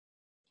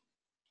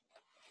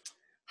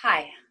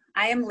Hi,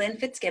 I am Lynn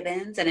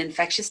Fitzgibbons, an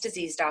infectious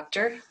disease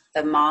doctor,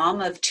 the mom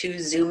of two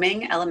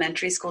Zooming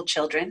elementary school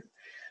children,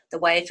 the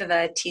wife of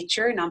a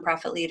teacher,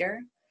 nonprofit leader.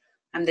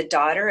 I'm the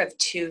daughter of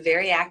two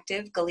very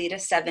active Goleta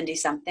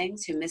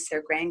 70-somethings who miss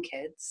their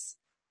grandkids.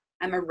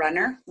 I'm a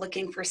runner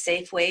looking for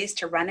safe ways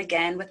to run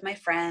again with my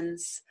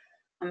friends.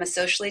 I'm a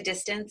socially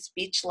distanced,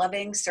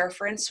 beach-loving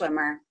surfer and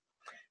swimmer.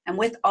 And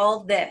with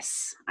all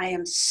this, I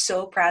am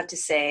so proud to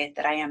say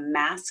that I am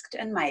masked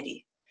and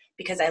mighty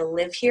because I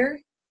live here,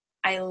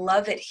 I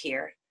love it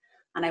here,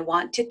 and I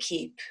want to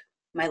keep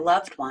my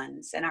loved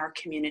ones and our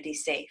community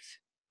safe.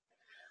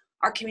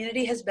 Our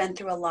community has been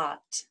through a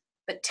lot,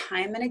 but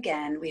time and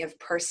again we have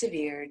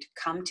persevered,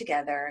 come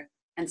together,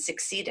 and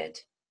succeeded.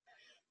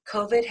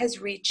 COVID has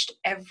reached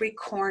every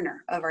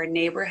corner of our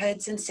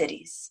neighborhoods and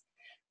cities,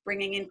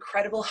 bringing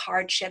incredible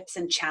hardships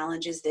and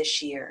challenges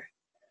this year.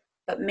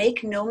 But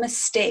make no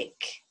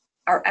mistake,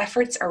 our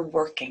efforts are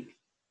working.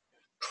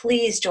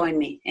 Please join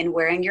me in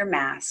wearing your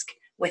mask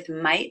with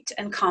might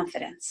and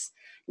confidence,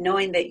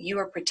 knowing that you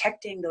are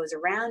protecting those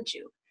around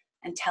you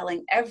and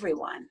telling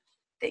everyone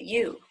that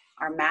you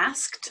are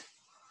masked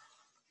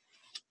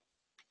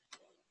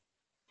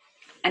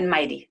and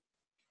mighty.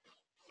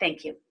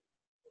 Thank you.